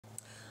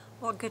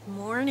Well, good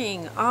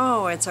morning.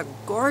 Oh, it's a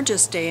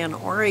gorgeous day in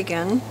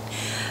Oregon.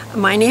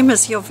 My name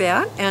is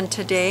Yovette, and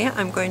today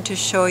I'm going to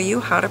show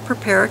you how to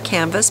prepare a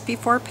canvas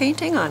before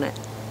painting on it.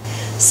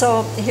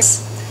 So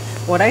here's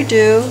what I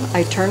do.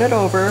 I turn it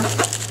over,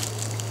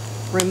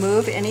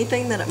 remove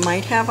anything that it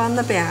might have on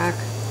the back,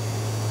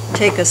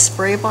 take a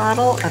spray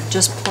bottle of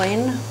just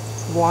plain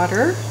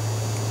water,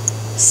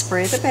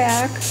 spray the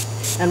back,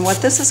 and what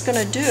this is going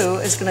to do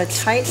is going to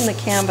tighten the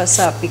canvas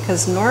up,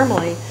 because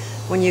normally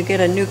when you get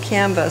a new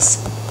canvas,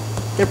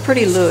 they're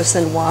pretty loose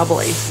and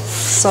wobbly.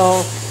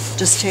 So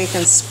just take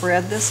and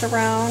spread this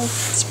around,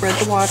 spread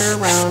the water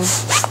around,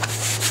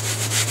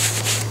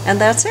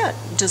 and that's it.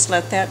 Just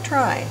let that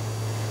dry.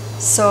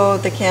 So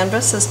the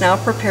canvas is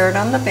now prepared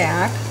on the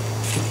back.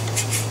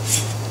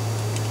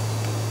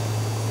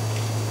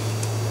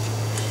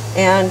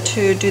 And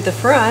to do the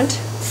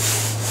front,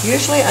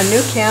 usually a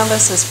new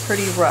canvas is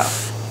pretty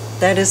rough.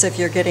 That is if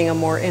you're getting a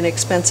more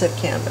inexpensive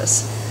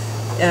canvas.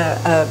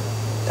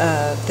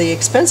 The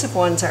expensive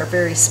ones are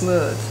very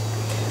smooth.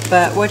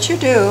 But what you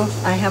do,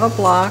 I have a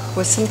block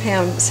with some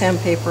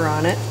sandpaper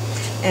on it,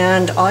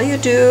 and all you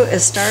do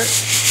is start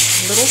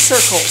little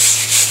circles.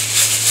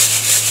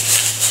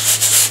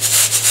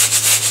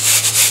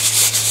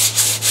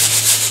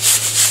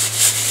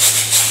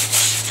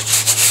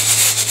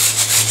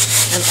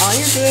 And all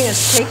you're doing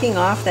is taking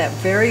off that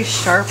very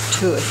sharp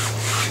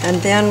tooth.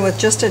 And then with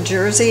just a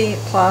jersey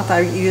cloth, I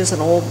use an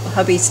old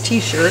hubby's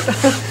t-shirt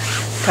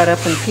cut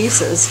up in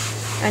pieces,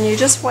 and you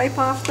just wipe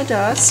off the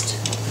dust,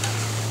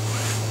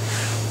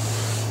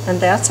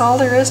 and that's all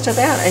there is to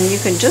that. And you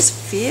can just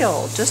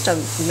feel just a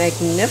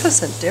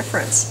magnificent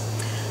difference.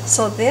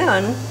 So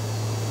then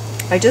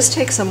I just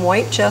take some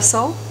white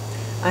gesso.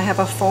 I have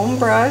a foam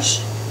brush,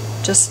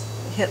 just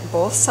hit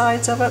both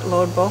sides of it,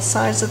 load both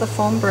sides of the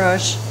foam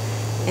brush,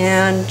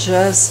 and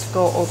just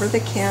go over the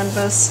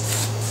canvas.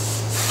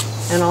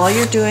 And all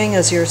you're doing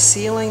is you're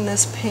sealing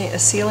this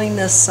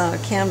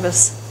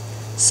canvas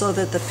so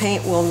that the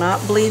paint will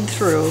not bleed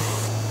through.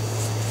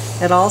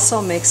 It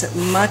also makes it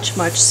much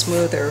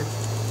smoother.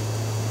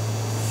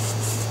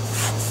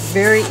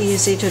 Very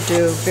easy to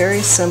do,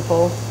 very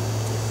simple,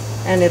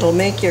 and it'll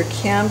make your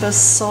canvas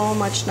so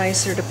much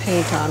nicer to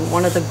paint on.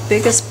 One of the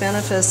biggest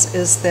benefits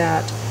is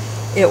that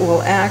it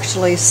will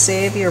actually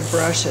save your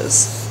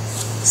brushes.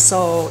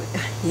 So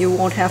you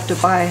won't have to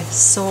buy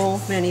so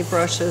many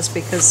brushes,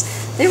 because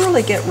they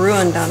really get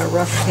ruined on a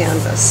rough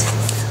canvas.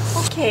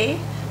 Okay,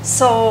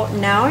 so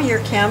now your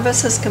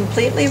canvas is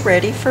completely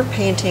ready for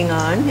painting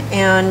on,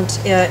 and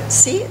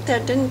see,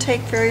 that didn't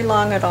take very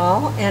long at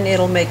all, and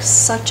it'll make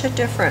such a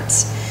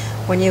difference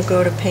when you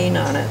go to paint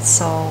on it.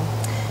 So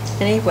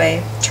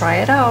anyway, try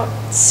it out,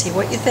 see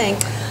what you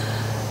think.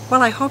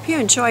 Well, I hope you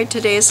enjoyed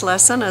today's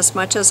lesson as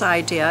much as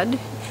I did.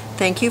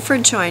 Thank you for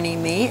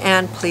joining me,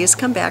 and please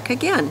come back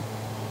again.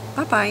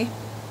 Bye-bye.